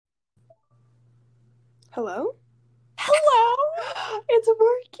Hello? Hello! It's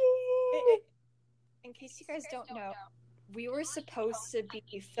working! In case you guys don't know, we were supposed to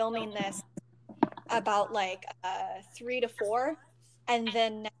be filming this about 3 to 4, and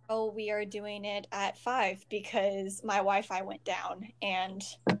then now we are doing it at 5 because my Wi-Fi went down, and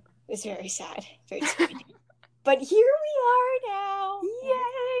it was very sad, very disappointing. But here we are now!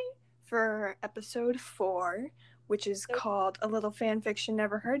 Yay! For episode 4, which is called A Little Fan Fiction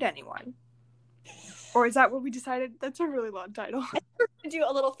Never Hurt Anyone. Or is that what we decided? That's a really long title. I think we're going to do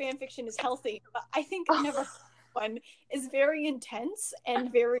A Little Fan Fiction is Healthy, but I think Never Hurt One is very intense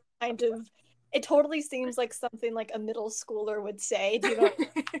and very kind of... It totally seems like something like a middle schooler would say. Do you know?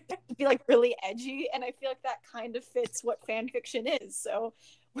 To be like really edgy, and I feel like that kind of fits what fan fiction is. So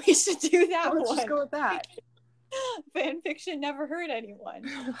we should do that. Let's just go with that. Fan fiction never hurt anyone.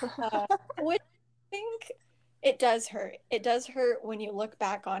 Which I think it does hurt. It does hurt when you look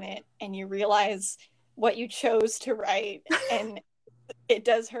back on it and you realize what you chose to write, and it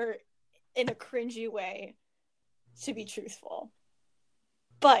does hurt in a cringy way to be truthful.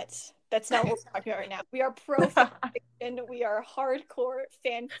 But that's not what we're talking about right now. We are pro fan fiction. We are hardcore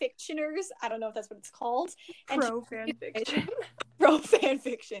fan fictioners. I don't know if that's what it's called. Pro fan fiction. Pro fan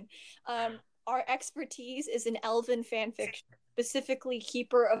fiction. Our expertise is in elven fan fiction, specifically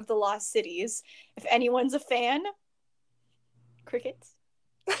Keeper of the Lost Cities. If anyone's a fan, crickets.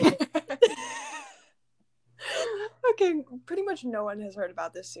 Okay, pretty much no one has heard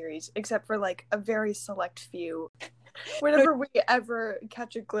about this series except for like a very select few. Whenever we ever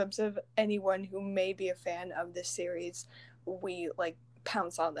catch a glimpse of anyone who may be a fan of this series, we like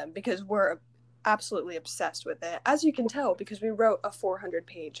pounce on them because we're absolutely obsessed with it. As you can tell, because we wrote a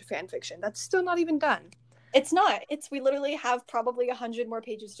 400-page fan fiction. That's still not even done. It's not. We literally have probably 100 more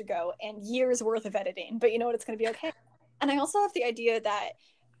pages to go and years worth of editing. But you know what? It's going to be okay. And I also have the idea that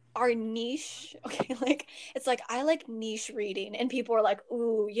our niche, okay, like it's like I like niche reading, and people are like,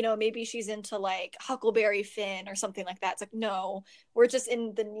 ooh, you know, maybe she's into like Huckleberry Finn or something like that. It's like, no, we're just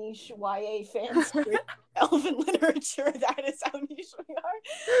in the niche YA fans elven literature. That is how niche we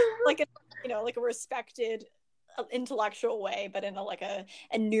are. Like, like a respected intellectual way, but in a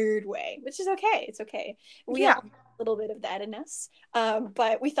nerd way, which is okay. It's okay. We have a little bit of that in us,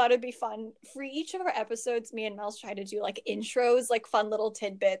 but we thought it'd be fun for each of our episodes. Me and Mel's try to do like intros, like fun little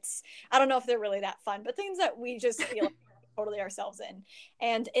tidbits. I don't know if they're really that fun, but things that we just feel like totally ourselves in.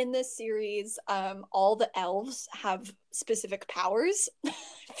 And in this series, all the elves have specific powers. I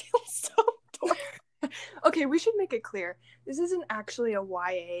feel so bored. Okay, we should make it clear. This isn't actually a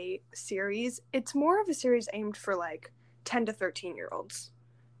YA series. It's more of a series aimed for like 10 to 13-year-olds.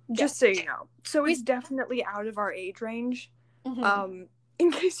 Just so you know. So it's definitely out of our age range. Mm-hmm.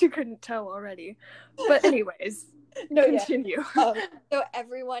 In case you couldn't tell already. But anyways, continue. So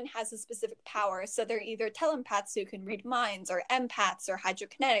everyone has a specific power. So they're either telepaths who can read minds, or empaths, or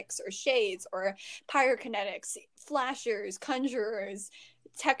hydrokinetics, or shades, or pyrokinetics, flashers, conjurers,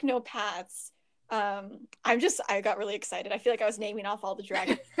 technopaths. I got really excited. I feel like I was naming off all the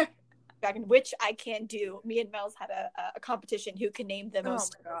dragons. Which I can do. Me and Mel's had a competition who can name the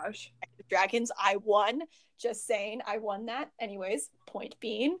most dragons. I won. Just saying, I won that. Anyways, point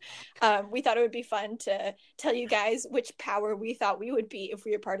being, we thought it would be fun to tell you guys which power we thought we would be if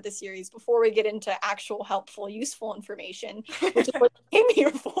we were part of the series before we get into actual helpful, useful information, which is what we came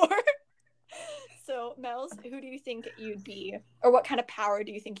here for. So, Mel's, who do you think you'd be? Or what kind of power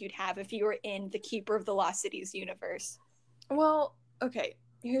do you think you'd have if you were in the Keeper of the Lost Cities universe? Well, okay,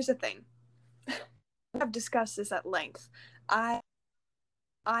 here's the thing. I've discussed this at length. I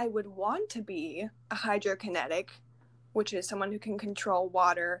would want to be a hydrokinetic, which is someone who can control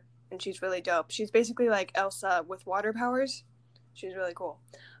water, and she's really dope. She's basically like Elsa with water powers. She's really cool.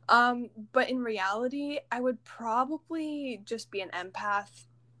 But in reality, I would probably just be an empath,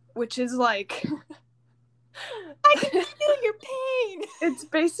 which is like... I can feel your pain! It's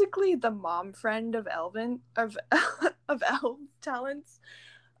basically the mom friend of elf talents.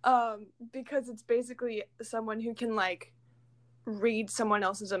 Because it's basically someone who can like read someone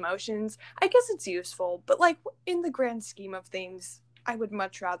else's emotions. I guess it's useful, but like in the grand scheme of things, I would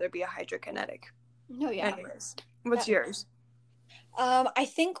much rather be a hydrokinetic. No, yeah. Anyways, what's yours? I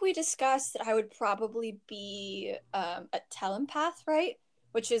think we discussed that I would probably be a telepath, right?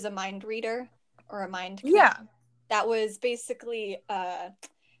 Which is a mind reader or a mind. Yeah. That was basically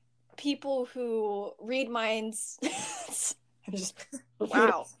people who read minds. I'm just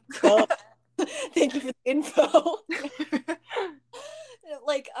wow. Thank you for the info.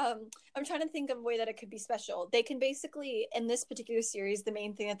 Like I'm trying to think of a way that it could be special. They can basically, in this particular series, the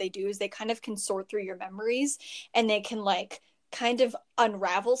main thing that they do is they kind of can sort through your memories, and they can like kind of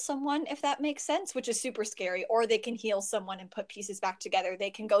unravel someone, if that makes sense, which is super scary, or they can heal someone and put pieces back together. They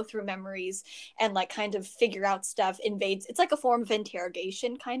can go through memories and like kind of figure out stuff, invades. It's like a form of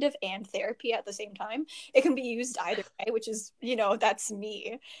interrogation kind of and therapy at the same time. It can be used either way, which is, that's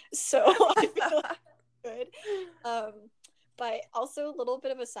me. So I feel like good. But also a little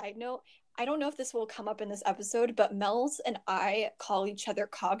bit of a side note, I don't know if this will come up in this episode, but Mel's and I call each other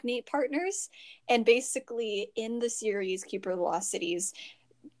cognate partners. And basically, in the series Keeper of the Lost Cities,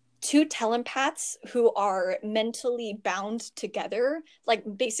 two telepaths who are mentally bound together, like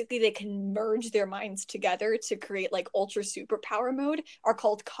basically they can merge their minds together to create like ultra superpower mode, are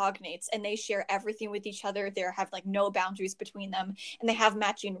called cognates, and they share everything with each other. They have like no boundaries between them, and they have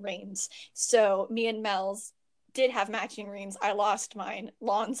matching reins. So me and Mel's did have matching rings. I lost mine.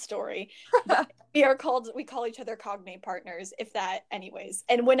 Long story. But we call each other cognate partners, if that, anyways.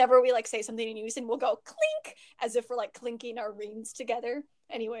 And whenever we like say something in unison, we'll go clink as if we're like clinking our rings together.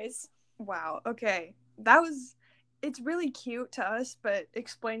 Anyways. Wow. Okay. It's really cute to us, but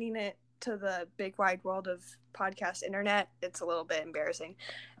explaining it to the big wide world of podcast internet, it's a little bit embarrassing.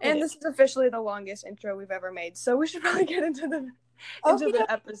 And this is officially the longest intro we've ever made, so we should probably get into the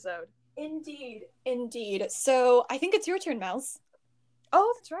episode. Indeed. So I think it's your turn, Mouse.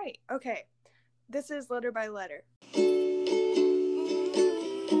 Oh, that's right. Okay. This is Letter by Letter.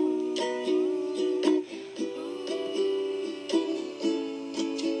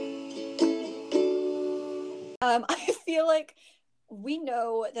 I feel like we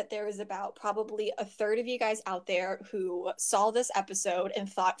know that there is about probably a third of you guys out there who saw this episode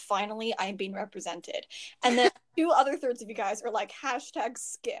and thought, finally, I'm being represented. And then 2 other thirds of you guys are like,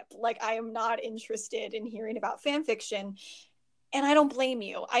 #skip. Like, I am not interested in hearing about fan fiction. And I don't blame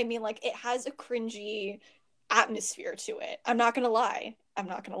you. I mean, like, it has a cringy atmosphere to it. I'm not going to lie.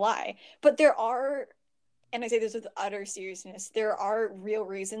 But there are, and I say this with utter seriousness, there are real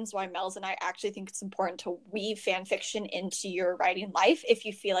reasons why Mel's and I actually think it's important to weave fan fiction into your writing life if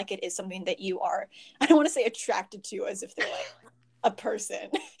you feel like it is something that you are, I don't want to say attracted to as if they're like a person.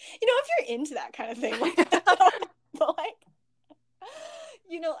 If you're into that kind of thing. But like,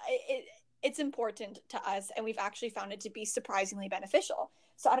 it's important to us, and we've actually found it to be surprisingly beneficial.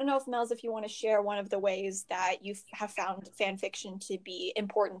 So I don't know if Mel's, if you want to share one of the ways that you have found fan fiction to be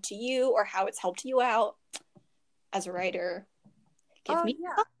important to you, or how it's helped you out as a writer. Yeah.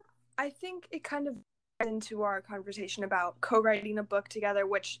 I think it kind of ties into our conversation about co-writing a book together,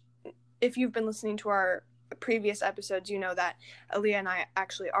 which, if you've been listening to our previous episodes, you know that Aaliyah and I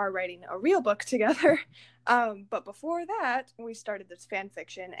actually are writing a real book together. But before that, we started this fan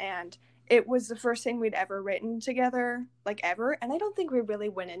fiction, and it was the first thing we'd ever written together, like ever. And I don't think we really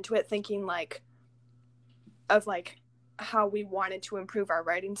went into it thinking of how we wanted to improve our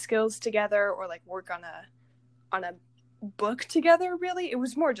writing skills together, or like work on a book together. Really, it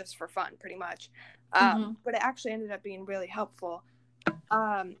was more just for fun, pretty much. But it actually ended up being really helpful.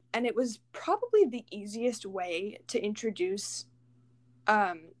 And it was probably the easiest way to introduce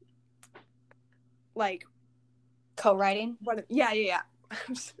like co-writing. Yeah.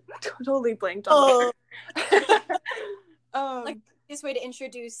 I'm totally blanked on like this way to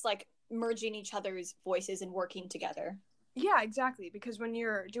introduce like merging each other's voices and working together. Yeah, exactly. Because when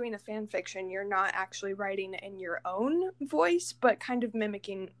you're doing a fan fiction, you're not actually writing in your own voice, but kind of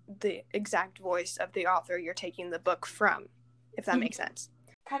mimicking the exact voice of the author you're taking the book from, if that makes sense.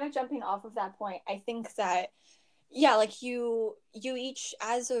 Kind of jumping off of that point, I think that, yeah, like you each,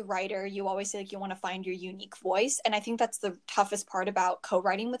 as a writer, you always say like you want to find your unique voice. And I think that's the toughest part about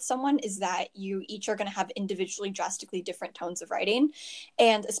co-writing with someone, is that you each are going to have individually drastically different tones of writing.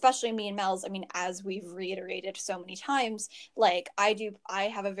 And especially me and Mel's, I mean, as we've reiterated so many times, like I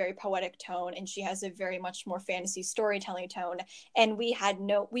have a very poetic tone, and she has a very much more fantasy storytelling tone. And we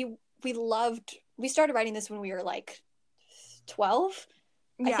started writing this when we were like 12.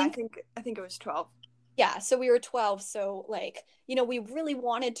 Yeah, I think it was 12. Yeah, so we were 12, so like, we really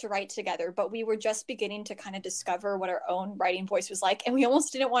wanted to write together, but we were just beginning to kind of discover what our own writing voice was like, and we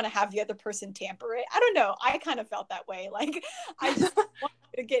almost didn't want to have the other person tamper it. I don't know, I kind of felt that way. Like, I just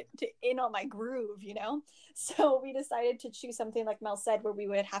wanted to get in on my groove, So we decided to choose something, like Mel said, where we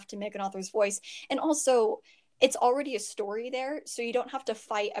would have to make an author's voice. And also, it's already a story there, so you don't have to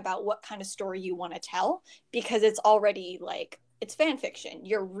fight about what kind of story you want to tell, because it's already like, it's fan fiction.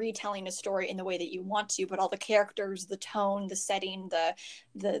 You're retelling a story in the way that you want to, but all the characters, the tone, the setting,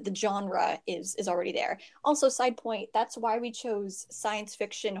 the genre is already there. Also, side point, that's why we chose science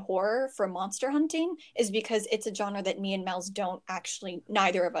fiction horror for monster hunting, is because it's a genre that me and Mel's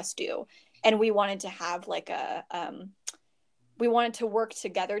neither of us do. And we wanted to have like we wanted to work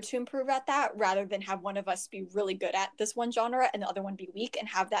together to improve at that rather than have one of us be really good at this one genre and the other one be weak, and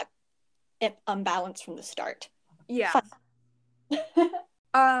have that unbalance from the start. Yeah.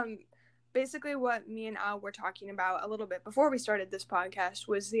 Basically what me and Al were talking about a little bit before we started this podcast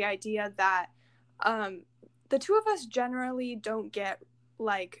was the idea that the two of us generally don't get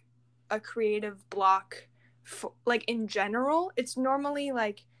like a creative block like in general. It's normally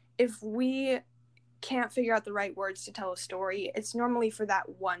like if we can't figure out the right words to tell a story, it's normally for that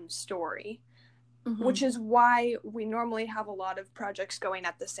one story, which is why we normally have a lot of projects going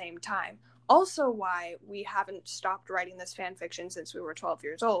at the same time. Also why we haven't stopped writing this fan fiction since we were 12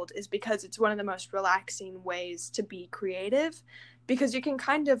 years old is because it's one of the most relaxing ways to be creative, because you can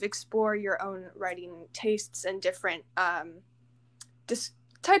kind of explore your own writing tastes and different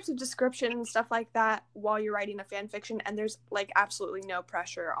types of description and stuff like that while you're writing a fan fiction, and there's like absolutely no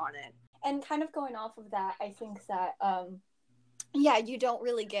pressure on it. And kind of going off of that, I think that yeah, you don't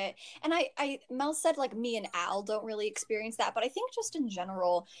really get, and I Mel said like me and Al don't really experience that, but I think just in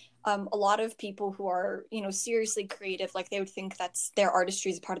general, a lot of people who are, you know, seriously creative, like they would think that's their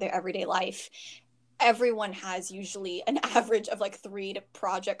artistry is part of their everyday life. Everyone has usually an average of like 3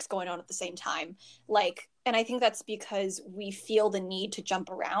 projects going on at the same time. Like, and I think that's because we feel the need to jump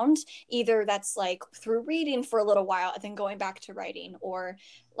around. Either that's like through reading for a little while and then going back to writing, or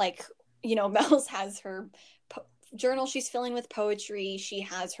like, you know, Mel's has her journal she's filling with poetry. She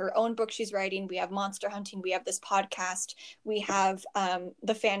has her own book she's writing. We have Monster Hunting. We have this podcast. We have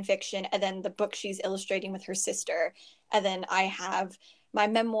the fan fiction, and then the book she's illustrating with her sister. And then I have my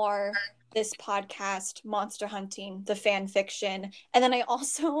memoir, this podcast, Monster Hunting, the fan fiction. And then I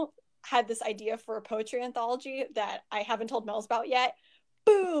also had this idea for a poetry anthology that I haven't told Mel's about yet.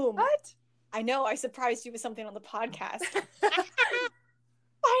 Boom! What? I know, I surprised you with something on the podcast.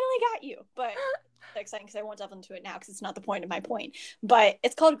 Finally got you, but exciting because I won't delve into it now because it's not the point of my point. But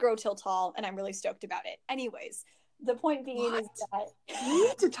it's called Grow Till Tall, and I'm really stoked about it. Anyways, the point being is that we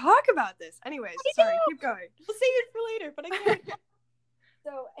need to talk about this. Anyways, sorry, keep going. We'll save it for later, but I can't.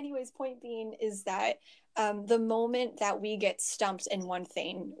 So, anyways, point being is that the moment that we get stumped in one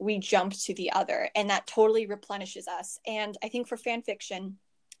thing, we jump to the other, and that totally replenishes us. And I think for fan fiction,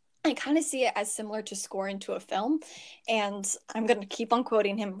 I kind of see it as similar to scoring to a film. And I'm going to keep on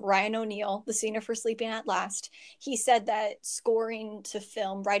quoting him, Ryan O'Neal, the singer for Sleeping at Last. He said that scoring to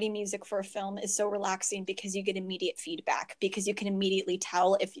film, writing music for a film is so relaxing because you get immediate feedback, because you can immediately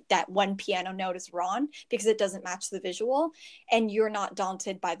tell if that one piano note is wrong because it doesn't match the visual. And you're not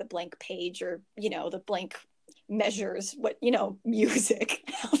daunted by the blank page or, you know, the blank measures, what, you know, music,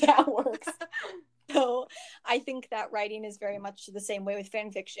 how that works. So I think that writing is very much the same way with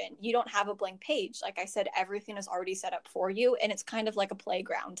fan fiction. You don't have a blank page. Like I said, everything is already set up for you, and it's kind of like a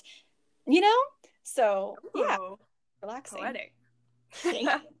playground, you know? So, yeah, relaxing. Poetic.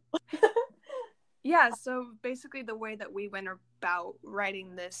 Yeah, so basically the way that we went about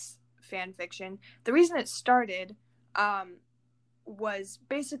writing this fan fiction, the reason it started was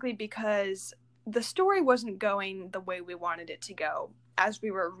basically because the story wasn't going the way we wanted it to go as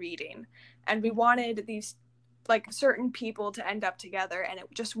we were reading, and we wanted these like certain people to end up together, and it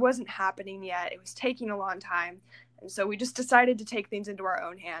just wasn't happening yet. It was taking a long time, and so we just decided to take things into our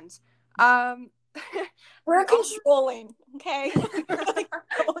own hands. We're controlling, okay?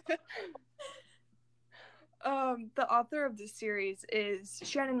 The author of this series is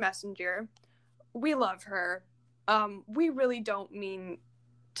Shannon Messenger. We love her. We really don't mean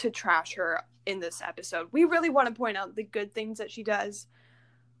to trash her in this episode. We really want to point out the good things that she does.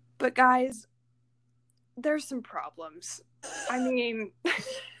 But guys, there's some problems. I mean,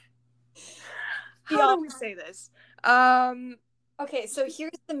 how do we say this? Okay, so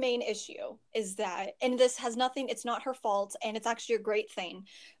here's the main issue is that, and this has nothing, it's not her fault, and it's actually a great thing,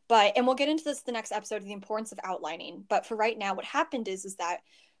 but, and we'll get into this the next episode, the importance of outlining, but for right now, what happened is that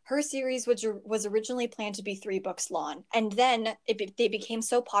her series was originally planned to be 3 books long, and then they became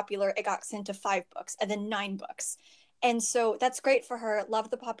so popular, it got sent to 5 books, and then 9 books. And so that's great for her. Love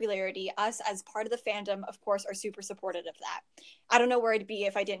the popularity. Us, as part of the fandom, of course, are super supportive of that. I don't know where I'd be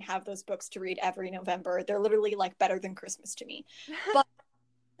if I didn't have those books to read every November. They're literally like better than Christmas to me. But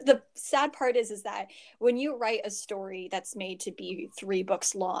the sad part is that when you write a story that's made to be 3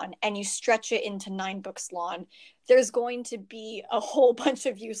 books long and you stretch it into 9 books long, there's going to be a whole bunch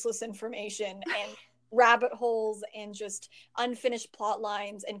of useless information and rabbit holes and just unfinished plot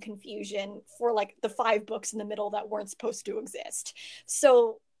lines and confusion for like the 5 books in the middle that weren't supposed to exist.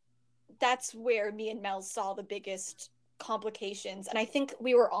 So that's where me and Mel saw the biggest complications. And I think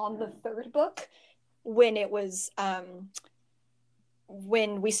we were on the 3rd book when it was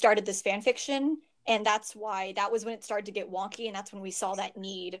when we started this fan fiction, And that's why that was when it started to get wonky, and that's when we saw that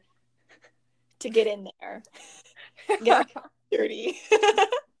need to get in there. Get dirty.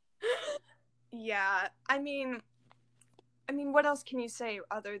 Yeah, I mean, what else can you say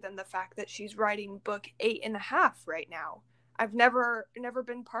other than the fact that she's writing book 8.5 right now? I've never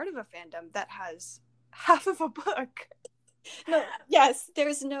been part of a fandom that has half of a book. No, yes,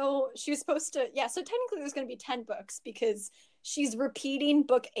 she was supposed to, yeah, so technically there's going to be 10 books because she's repeating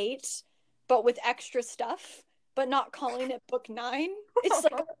book 8, but with extra stuff, but not calling it book 9. It's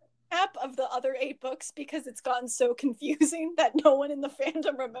like a recap of the other 8 books because it's gotten so confusing that no one in the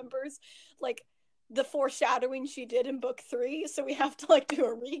fandom remembers, like, the foreshadowing she did in book 3, so we have to, like, do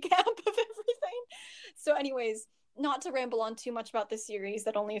a recap of everything. So anyways, not to ramble on too much about this series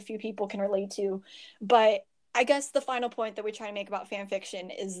that only a few people can relate to, but I guess the final point that we try to make about fan fiction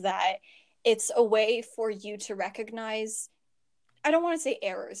is that it's a way for you to recognize, I don't want to say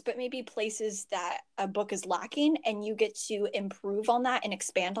errors, but maybe places that a book is lacking, and you get to improve on that and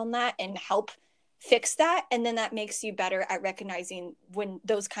expand on that and help fix that. And then that makes you better at recognizing when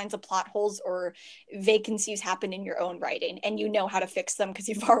those kinds of plot holes or vacancies happen in your own writing, and you know how to fix them because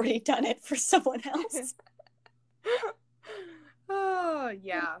you've already done it for someone else. Oh,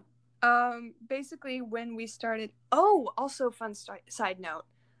 yeah. Basically when we started, also fun side note.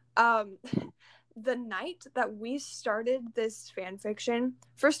 The night that we started this fan fiction,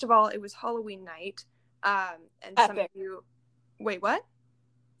 first of all, it was Halloween night. And Epic. Some of you, wait, what?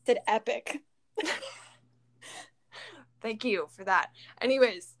 Said epic. Thank you for that.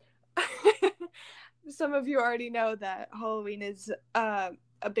 Anyways, some of you already know that Halloween is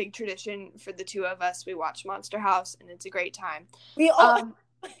a big tradition for the two of us. We watch Monster House, and it's a great time. We all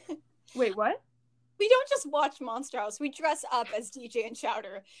Wait, what? we don't just watch Monster House. We dress up as DJ and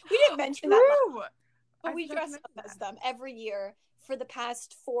Chowder. We didn't mention True. that much, but I we forgot dress to up mention as that. them every year. For the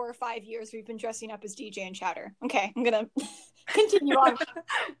past 4 or 5 years, we've been dressing up as DJ and Chowder. Okay, I'm gonna continue on.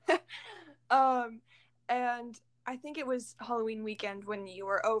 And I think it was Halloween weekend when you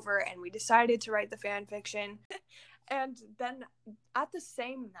were over and we decided to write the fan fiction. And then at the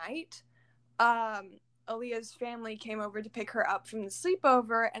same night, Aaliyah's family came over to pick her up from the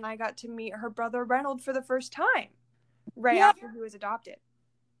sleepover, and I got to meet her brother Reynold for the first time, right after he was adopted.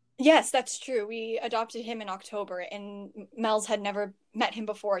 Yes, that's true. We adopted him in October, and Mel's had never met him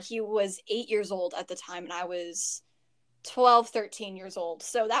before. He was 8 years old at the time, and I was 12, 13 years old.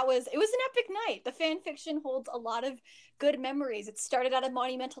 So it was an epic night. The fan fiction holds a lot of good memories. It started at a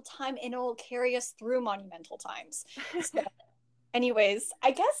monumental time, and it will carry us through monumental times. So, anyways,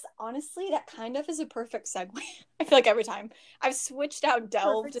 I guess honestly that kind of is a perfect segue. I feel like every time I've switched out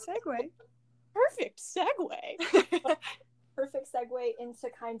delved. Perfect segue. Perfect segue into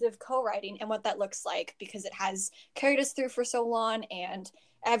kind of co-writing and what that looks like, because it has carried us through for so long, and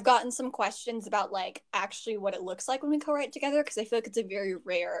I've gotten some questions about like actually what it looks like when we co-write together, because I feel like it's a very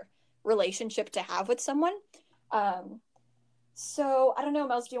rare relationship to have with someone. So I don't know,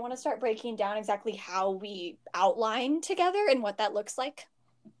 Mels, do you want to start breaking down exactly how we outline together and what that looks like?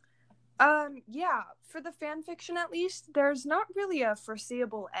 Yeah, for the fan fiction at least, there's not really a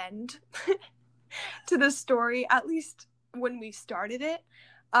foreseeable end to the story, at least when we started it.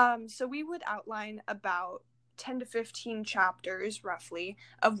 So we would outline about 10 to 15 chapters roughly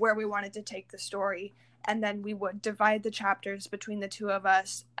of where we wanted to take the story, and then we would divide the chapters between the two of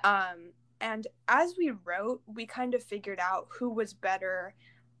us. And as we wrote, we kind of figured out who was better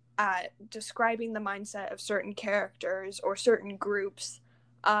at describing the mindset of certain characters or certain groups.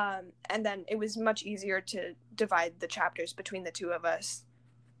 And then it was much easier to divide the chapters between the two of us.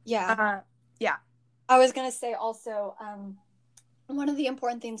 Yeah. Yeah. I was going to say also, one of the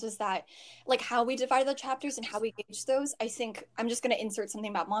important things was that, like, how we divided the chapters and how we gauge those. I think I'm just going to insert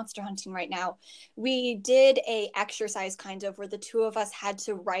something about monster hunting right now. We did a exercise kind of where the two of us had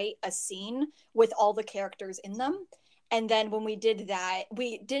to write a scene with all the characters in them. And then when we did that,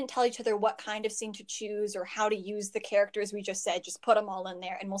 we didn't tell each other what kind of scene to choose or how to use the characters. We just said, just put them all in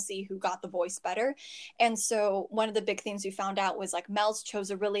there and we'll see who got the voice better. And so one of the big things we found out was like Mel's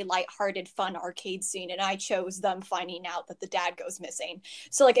chose a really lighthearted, fun arcade scene, and I chose them finding out that the dad goes missing.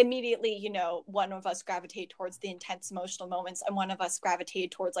 So like immediately, you know, one of us gravitated towards the intense emotional moments and one of us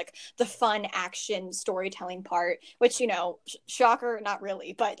gravitated towards like the fun action storytelling part, which, you know, shocker, not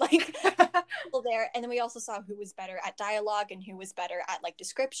really, but like there. And then we also saw who was better at dialogue and who was better at like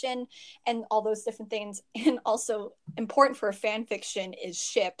description and all those different things. And also important for a fan fiction is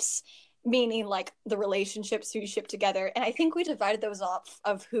ships, meaning like the relationships who you ship together. And I think we divided those off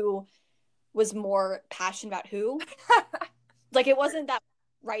of who was more passionate about who. Like it wasn't that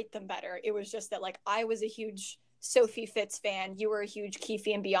write them better. It was just that like I was a huge Sophie Fitz fan, you were a huge Keefe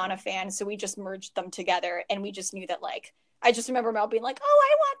and Biana fan, so we just merged them together, and we just knew that, like, I just remember Mel being like, oh,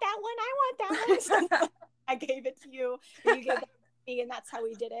 I want that one, I want that one. So I gave it to you, and you gave it to me, and that's how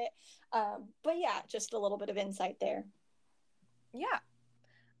we did it. But yeah, just a little bit of insight there. Yeah.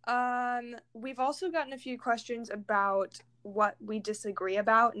 We've also gotten a few questions about what we disagree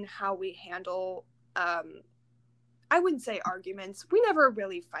about and how we handle, I wouldn't say arguments. We never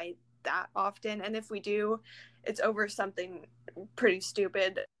really fight that often, and if we do, it's over something pretty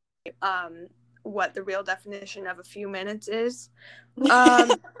stupid. What the real definition of a few minutes is.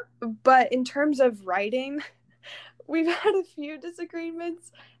 But in terms of writing, we've had a few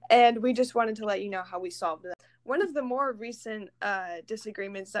disagreements, and we just wanted to let you know how we solved them. One of the more recent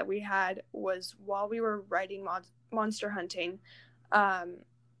disagreements that we had was while we were writing Monster Hunting.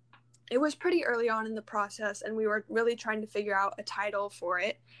 It was pretty early on in the process, and we were really trying to figure out a title for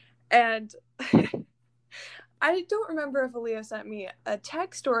it. And I don't remember if Aaliyah sent me a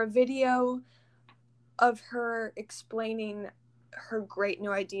text or a video of her explaining her great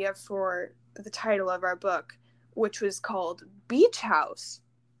new idea for the title of our book, which was called Beach House.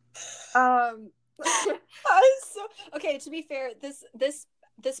 Okay, to be fair, this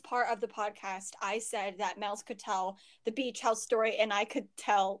part of the podcast, I said that Mel's could tell the beach house story, and I could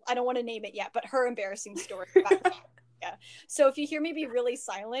tell, I don't want to name it yet, but her embarrassing story about yeah. So if you hear me be really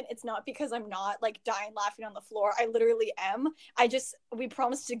silent, it's not because I'm not like dying laughing on the floor. I literally am. We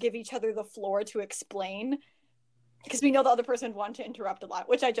promised to give each other the floor to explain, because we know the other person would want to interrupt a lot,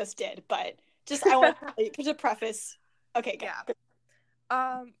 which I just did, but just I want to preface. Okay, good.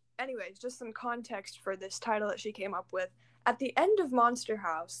 Yeah. Anyways, just some context for this title that she came up with. At the end of Monster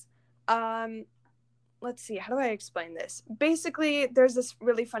House, let's see, how do I explain this? Basically, there's this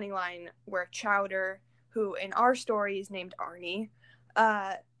really funny line where Chowder, who in our story is named Arnie,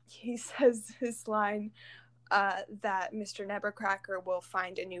 he says this line that Mr. Nevercracker will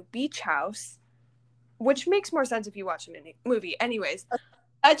find a new beach house, which makes more sense if you watch the movie. Anyways.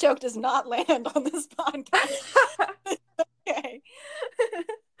 That joke does not land on this podcast. Okay.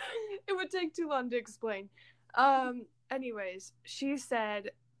 It would take too long to explain. Anyways, she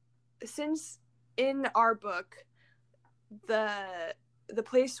said, since in our book, the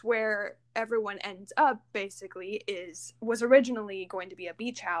place where everyone ends up basically was originally going to be a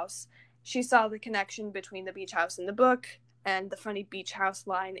beach house, she saw the connection between the beach house in the book and the funny beach house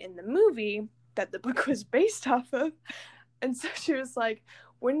line in the movie that the book was based off of. And so she was like,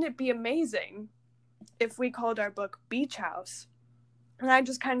 wouldn't it be amazing if we called our book Beach House? And I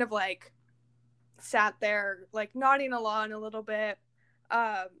just kind of like sat there like nodding along a little bit,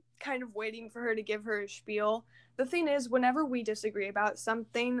 kind of waiting for her to give her spiel. The thing is, whenever we disagree about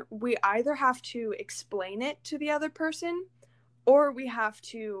something, we either have to explain it to the other person, or we have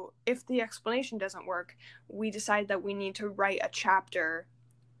to, if the explanation doesn't work, we decide that we need to write a chapter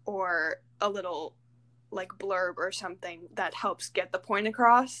or a little like blurb or something that helps get the point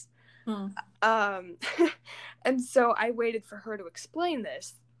across. And so I waited for her to explain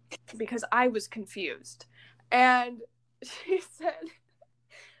this because I was confused. And she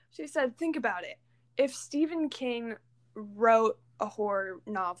said, think about it. If Stephen King wrote a horror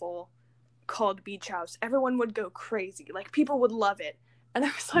novel called Beach House, everyone would go crazy. Like, people would love it. And I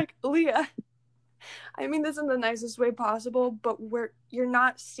was like, Leah, I mean this in the nicest way possible, but you're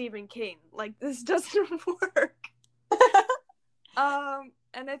not Stephen King. Like, this doesn't work.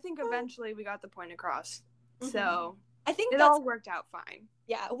 And I think eventually we got the point across. Mm-hmm. So I think it all worked out fine.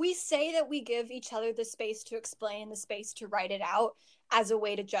 Yeah, we say that we give each other the space to explain, the space to write it out as a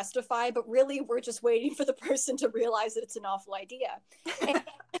way to justify, but really we're just waiting for the person to realize that it's an awful idea. And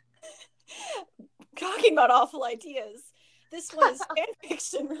talking about awful ideas, this one is fan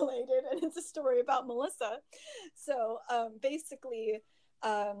fiction related, and it's a story about Melissa. So basically,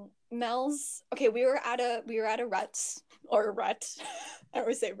 Mel's we were at a Ruts or a rut. I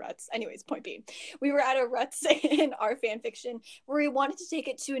always say Ruts. Anyways, point being, we were at a Ruts in our fan fiction where we wanted to take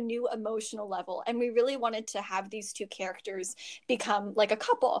it to a new emotional level, and we really wanted to have these two characters become like a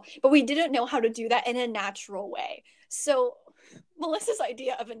couple, but we didn't know how to do that in a natural way. So Melissa's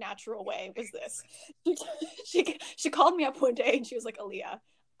idea of a natural way was this. She called me up one day and she was like, Aaliyah,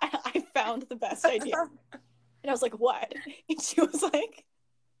 I found the best idea. And I was like, what? And she was like,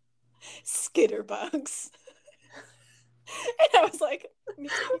 skitterbugs. And I was like,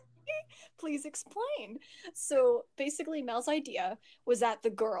 please explain. So basically Mel's idea was that the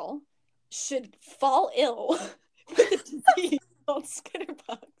girl should fall ill with a disease called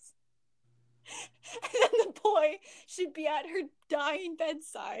skitterbugs. And then the boy should be at her dying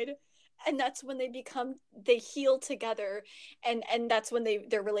bedside, and that's when they heal together, and that's when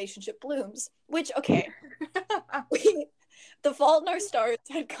their relationship blooms. Which, okay, The Fault in Our Stars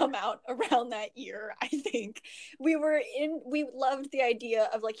had come out around that year, I think. We loved the idea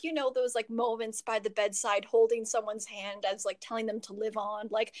of, like, you know, those like moments by the bedside holding someone's hand as like telling them to live on.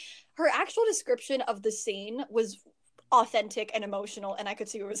 Like, her actual description of the scene was authentic and emotional, and I could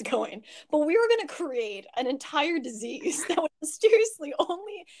see where it was going. But we were going to create an entire disease that would mysteriously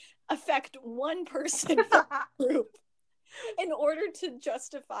only affect one person from the group in order to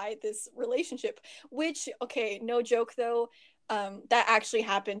justify this relationship, which, okay, no joke though, that actually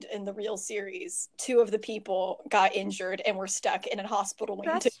happened in the real series. 2 of the people got injured and were stuck in a hospital wing.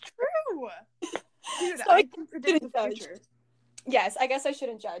 That's true. Dude, So I can predict the future. Yes, I guess I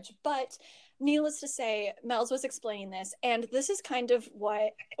shouldn't judge, but needless to say, Mel's was explaining this, and this is kind of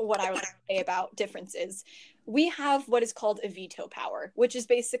what I would say about differences. We have what is called a veto power, which is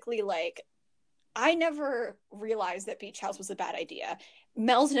basically like, I never realized that Beach House was a bad idea.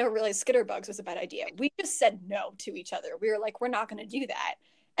 Mel's never realized Skitterbugs was a bad idea. We just said no to each other. We were like, we're not going to do that.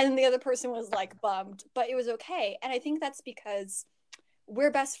 And then the other person was like bummed, but it was okay. And I think that's because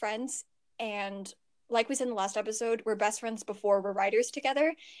we're best friends. And like we said in the last episode, we're best friends before we're writers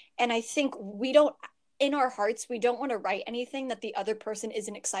together. And I think in our hearts, we don't want to write anything that the other person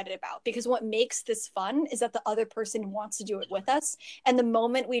isn't excited about, because what makes this fun is that the other person wants to do it with us. And the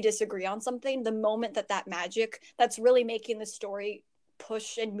moment we disagree on something, the moment that magic that's really making the story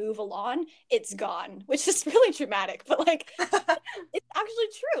push and move along, it's gone, which is really dramatic. But like, it's actually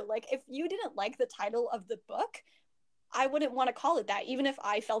true. Like, if you didn't like the title of the book, I wouldn't want to call it that, even if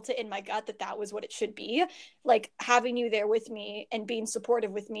I felt it in my gut that was what it should be. Like, having you there with me and being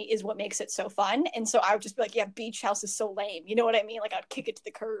supportive with me is what makes it so fun. And so I would just be like, yeah, Beach House is so lame. You know what I mean? Like, I'd kick it to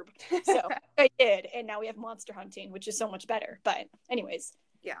the curb. So I did. And now we have Monster Hunting, which is so much better. But anyways.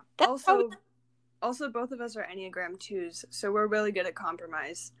 Yeah. Also, both of us are Enneagram 2s, so we're really good at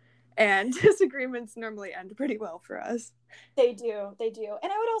compromise. And disagreements normally end pretty well for us. They do.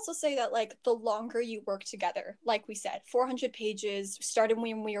 And I would also say that, like, the longer you work together, like we said, 400 pages, started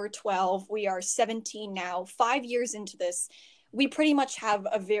when we were 12, we are 17 now, 5 years into this, we pretty much have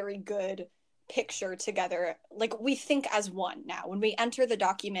a very good picture together. Like, we think as one now. When we enter the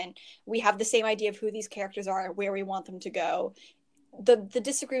document, we have the same idea of who these characters are, where we want them to go. The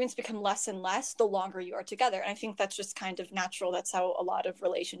disagreements become less and less the longer you are together. And I think that's just kind of natural. That's how a lot of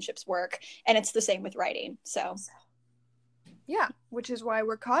relationships work. And it's the same with writing. So yeah, which is why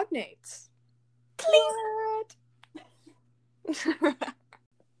we're cognates.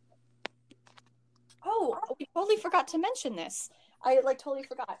 Oh, we totally forgot to mention this. I totally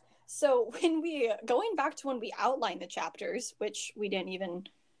forgot. So going back to when we outlined the chapters, which we didn't even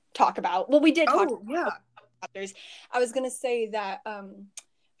talk about. Well, we did talk about chapters. I was going to say that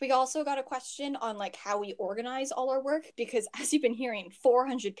we also got a question on like how we organize all our work, because as you've been hearing,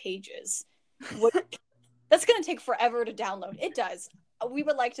 400 pages. That's going to take forever to download. It does. We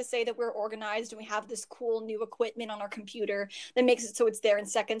would like to say that we're organized and we have this cool new equipment on our computer that makes it so it's there in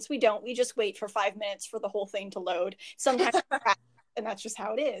seconds. We don't. We just wait for 5 minutes for the whole thing to load. Sometimes and that's just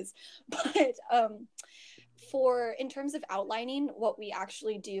how it is. But in terms of outlining, what we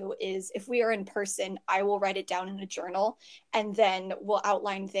actually do is, if we are in person, I will write it down in a journal, and then we'll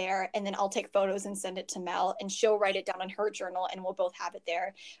outline there, and then I'll take photos and send it to Mel, and she'll write it down in her journal, and we'll both have it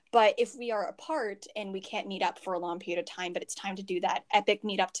there. But if we are apart and we can't meet up for a long period of time, but it's time to do that epic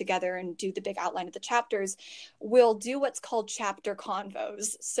meetup together and do the big outline of the chapters, we'll do what's called chapter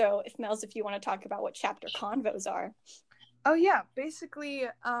convos. So if you want to talk about what chapter convos are. Oh yeah, basically,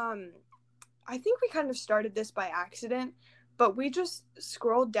 I think we kind of started this by accident, but we just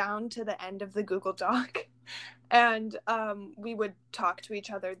scrolled down to the end of the Google Doc, and we would talk to each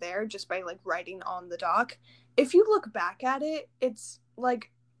other there just by like writing on the doc. If you look back at it, it's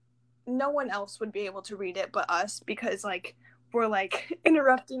like no one else would be able to read it but us, because like we're like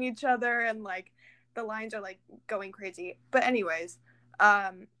interrupting each other and like the lines are like going crazy. But anyways,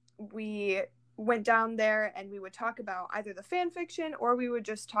 we went down there and we would talk about either the fan fiction, or we would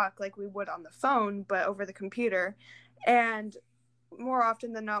just talk like we would on the phone but over the computer. And more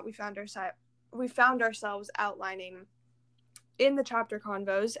often than not, we found ourselves outlining in the chapter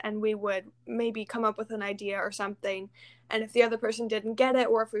convos, and we would maybe come up with an idea or something, and if the other person didn't get it,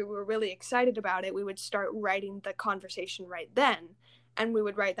 or if we were really excited about it, we would start writing the conversation right then, and we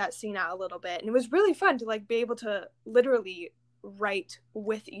would write that scene out a little bit. And it was really fun to like be able to literally write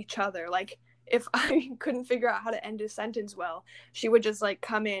with each other. Like, if I couldn't figure out how to end a sentence well, she would just like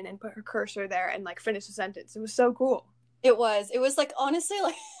come in and put her cursor there and like finish the sentence. It was so cool. It was like, honestly,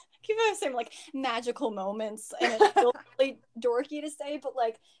 like, I keep on saying like magical moments, and it's really dorky to say, but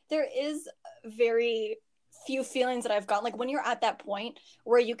like there is very few feelings that I've got. Like when you're at that point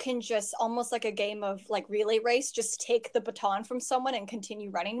where you can just almost like a game of like relay race, just take the baton from someone and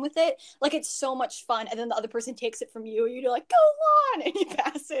continue running with it. Like it's so much fun. And then the other person takes it from you. You're like, go on, and you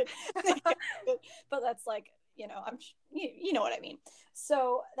pass it. But that's like, you know, you know what I mean.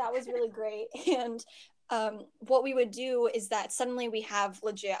 So that was really great. And what we would do is that suddenly we have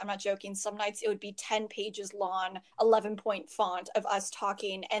legit, I'm not joking, some nights it would be 10 pages long, 11-point font of us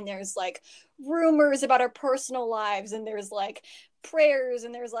talking, and there's like rumors about our personal lives, and there's like prayers,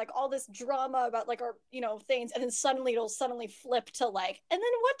 and there's like all this drama about like our, you know, things, and then suddenly it'll suddenly flip to like, and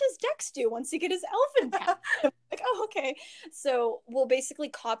then what does Dex do once he get his elfin power? Like, oh, okay. So we'll basically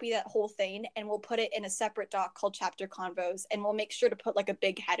copy that whole thing and we'll put it in a separate doc called chapter convos, and we'll make sure to put like a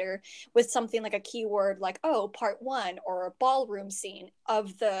big header with something like a keyword like, oh, part 1 or a ballroom scene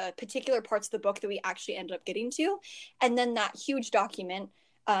of the particular parts of the book that we actually ended up getting to. And then that huge document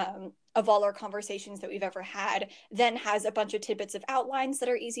of all our conversations that we've ever had then has a bunch of tidbits of outlines that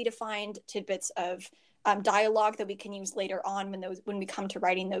are easy to find, tidbits of dialogue that we can use later on when we come to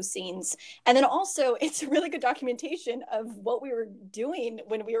writing those scenes. And then also it's a really good documentation of what we were doing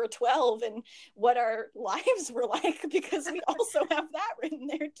when we were 12 and what our lives were like, because we also have that written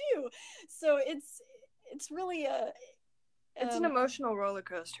there too. So it's really it's an emotional roller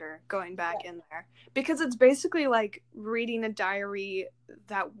coaster going back in there, because it's basically like reading a diary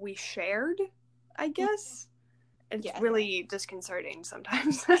that we shared, I guess. It's really disconcerting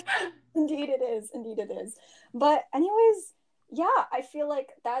sometimes. Indeed it is. But anyways, yeah, I feel like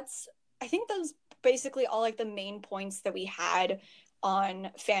I think those basically all like the main points that we had on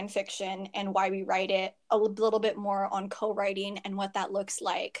fan fiction and why we write it, a little bit more on co-writing and what that looks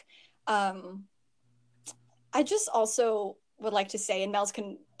like. I just also would like to say, and Mel's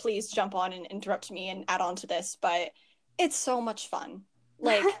can please jump on and interrupt me and add on to this, but it's so much fun.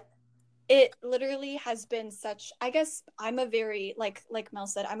 Like it literally has been such, I guess I'm a very, like Mel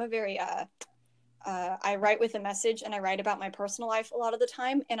said, I'm a very, I write with a message and I write about my personal life a lot of the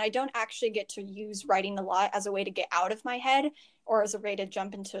time. And I don't actually get to use writing a lot as a way to get out of my head or as a way to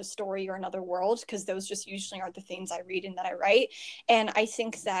jump into a story or another world, because those just usually aren't the things I read and that I write. And I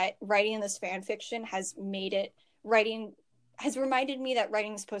think that writing this fan fiction has reminded me that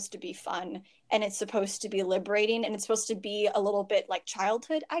writing is supposed to be fun, and it's supposed to be liberating, and it's supposed to be a little bit like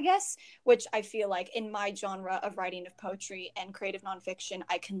childhood, I guess, which I feel like in my genre of writing of poetry and creative nonfiction,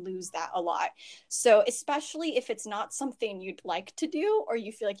 I can lose that a lot. So especially if it's not something you'd like to do or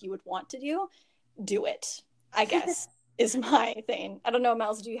you feel like you would want to do it, I guess, is my thing. I don't know,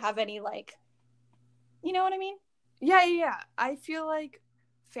 Mels, do you have any, like, you know what I mean? Yeah. I feel like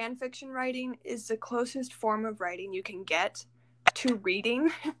fan fiction writing is the closest form of writing you can get to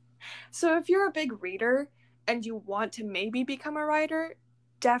reading. So if you're a big reader and you want to maybe become a writer,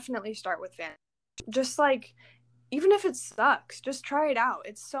 definitely start with fan. Just like, even if it sucks, just try it out.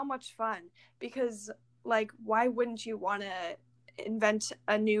 It's so much fun, because like, why wouldn't you want to invent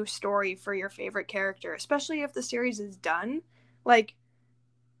a new story for your favorite character, especially if the series is done? Like,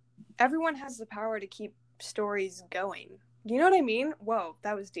 everyone has the power to keep stories going. You know what I mean? Whoa,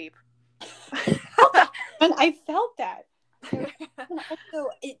 that was deep. And I felt that. Also,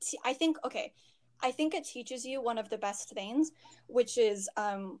 I think it teaches you one of the best things, which is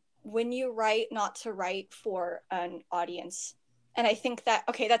when you write, not to write for an audience. And I think that,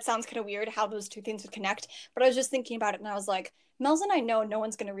 okay, that sounds kind of weird how those two things would connect, but I was just thinking about it and I was like, Mel's and I know no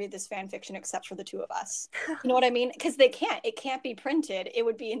one's going to read this fan fiction except for the two of us. You know what I mean? Because it can't be printed. It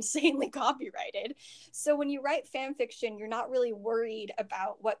would be insanely copyrighted. So when you write fan fiction, you're not really worried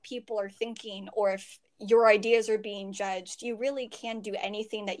about what people are thinking or if your ideas are being judged. You really can do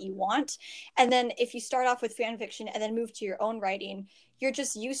anything that you want. And then if you start off with fan fiction and then move to your own writing, you're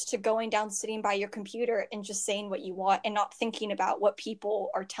just used to going down, sitting by your computer and just saying what you want and not thinking about what people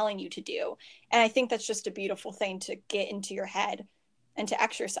are telling you to do. And I think that's just a beautiful thing to get into your head and to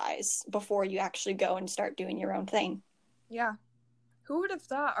exercise before you actually go and start doing your own thing. Yeah. Who would have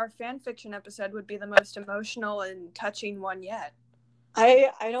thought our fan fiction episode would be the most emotional and touching one yet?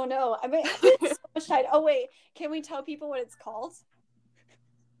 I don't know. I mean, it's so much time. Oh wait, can we tell people what it's called?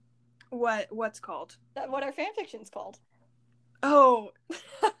 What's called? What our fan fiction's called. Oh.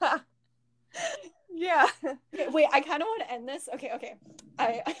 Yeah. Okay, wait, I kind of want to end this. Okay.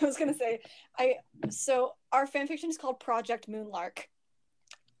 I was gonna say, so our fan fiction is called Project Moonlark.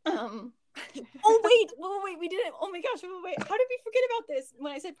 Oh wait, we didn't. Oh my gosh, wait. How did we forget about this?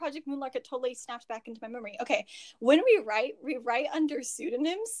 When I said Project Moonlark, it totally snapped back into my memory. Okay, when we write under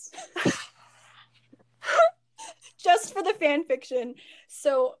pseudonyms. Just for the fan fiction.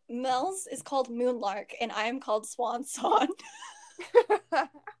 So Mel's is called Moonlark and I am called Swan Song.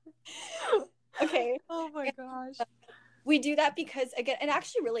 Okay. Oh my gosh. We do that because, again, it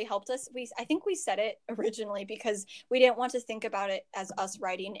actually really helped us. I think we said it originally because we didn't want to think about it as us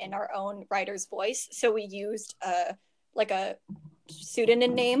writing in our own writer's voice. So we used a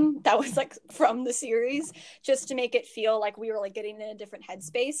pseudonym name that was like from the series, just to make it feel like we were like getting in a different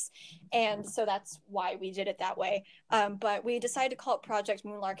headspace. And so that's why we did it that way. But we decided to call it Project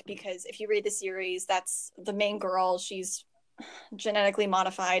Moonlark because if you read the series, that's the main girl. She's genetically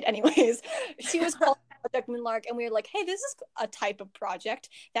modified. Anyways, she was called Project Moonlark, and we were like, hey, this is a type of project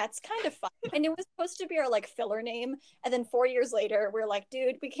that's kind of fun. And it was supposed to be our like filler name. And then 4 years later, we're like,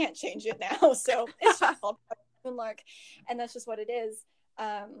 dude, we can't change it now. So it's just called Project Moonlark, and that's just what it is.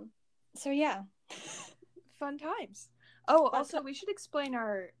 So yeah. Fun times. Oh, also, we should explain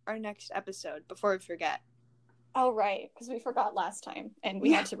our next episode before we forget. Oh, right, because we forgot last time, and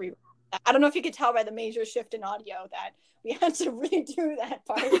we had to re. I don't know if you could tell by the major shift in audio that we had to redo that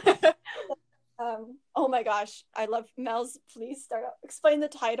part. Oh my gosh, I love Mel's. Please explain the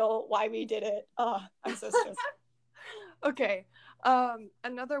title, why we did it. Oh, I'm so stressed. Okay.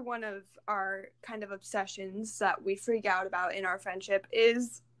 Another one of our kind of obsessions that we freak out about in our friendship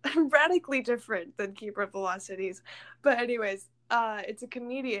is radically different than Keeper of the Lost Cities. But anyways, it's a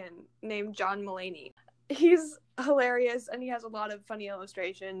comedian named John Mulaney. He's hilarious and he has a lot of funny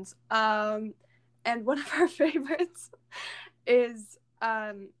illustrations. And one of our favorites is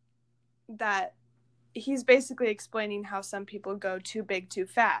that he's basically explaining how some people go too big too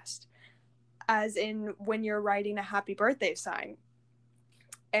fast, as in when you're writing a happy birthday sign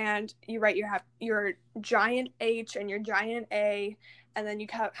and you write your giant H and your giant A, and then you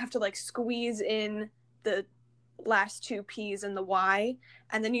have to like squeeze in the last two P's and the Y,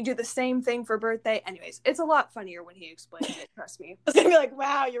 and then you do the same thing for birthday. Anyways, it's a lot funnier when he explains it, trust me. I was gonna be like,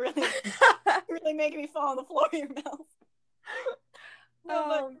 wow, you're really making me fall on the floor of your mouth.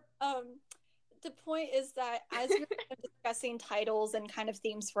 No, but the point is that as we were discussing titles and kind of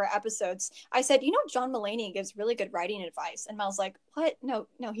themes for our episodes, I said, John Mulaney gives really good writing advice. And Mel's like, what? No,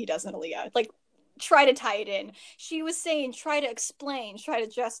 he doesn't, Aaliyah. Like, try to tie it in. She was saying, try to explain, try to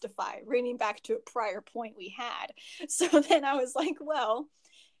justify, bringing back to a prior point we had. So then I was like, well,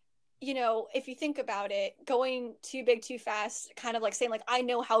 if you think about it, going too big too fast, kind of like saying, like, I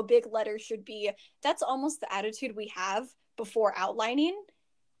know how big letters should be. That's almost the attitude we have before outlining.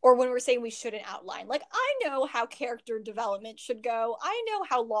 Or when we're saying we shouldn't outline. Like, I know how character development should go. I know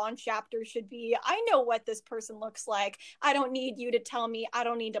how long chapters should be. I know what this person looks like. I don't need you to tell me. I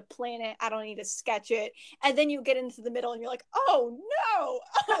don't need to plan it. I don't need to sketch it. And then you get into the middle and you're like, oh no.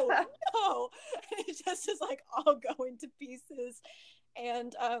 And it just is like all going to pieces.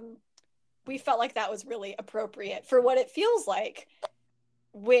 And we felt like that was really appropriate for what it feels like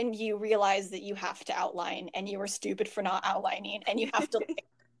when you realize that you have to outline and you were stupid for not outlining and you have to like,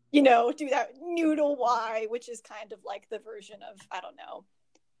 do that noodle Y, which is kind of like the version of, I don't know,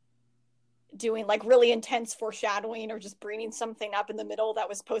 doing like really intense foreshadowing or just bringing something up in the middle that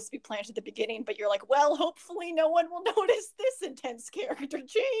was supposed to be planned at the beginning, but you're like, well, hopefully no one will notice this intense character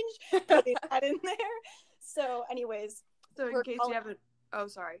change, putting that in there. So anyways. So in case you haven't, oh,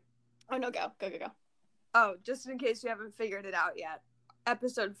 sorry. Oh, no, go. Oh, just in case you haven't figured it out yet,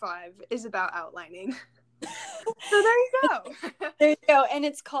 episode 5 is about outlining. So there you go. There you go. And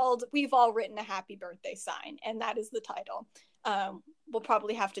it's called We've All Written a Happy Birthday Sign, and that is the title. We'll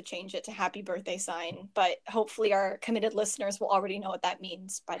probably have to change it to Happy Birthday Sign, but hopefully our committed listeners will already know what that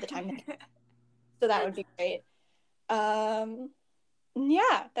means by the time so that would be great.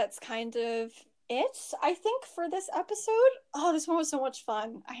 Yeah, that's kind of it, I think, for this episode. Oh, this one was so much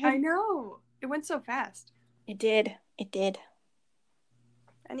fun. I know. It went so fast. It did.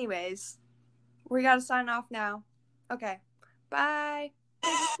 Anyways, we gotta sign off now. Okay. Bye.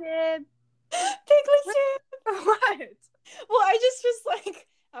 Piglet What? Well, I just was like,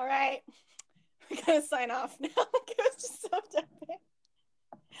 all right, we're gonna sign off now. It was just so dumb.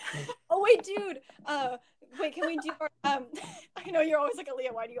 Oh wait, dude. Wait, can we do our I know you're always like,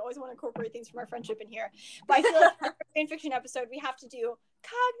 Aaliyah, why do you always want to incorporate things from our friendship in here? But I feel like for our fan fiction episode, we have to do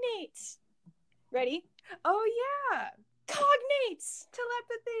cognates. Ready? Oh yeah. Cognates.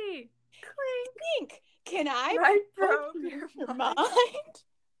 Telepathy. Clink. Can I probe your mind?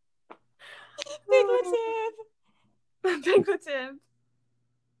 Piglet tip.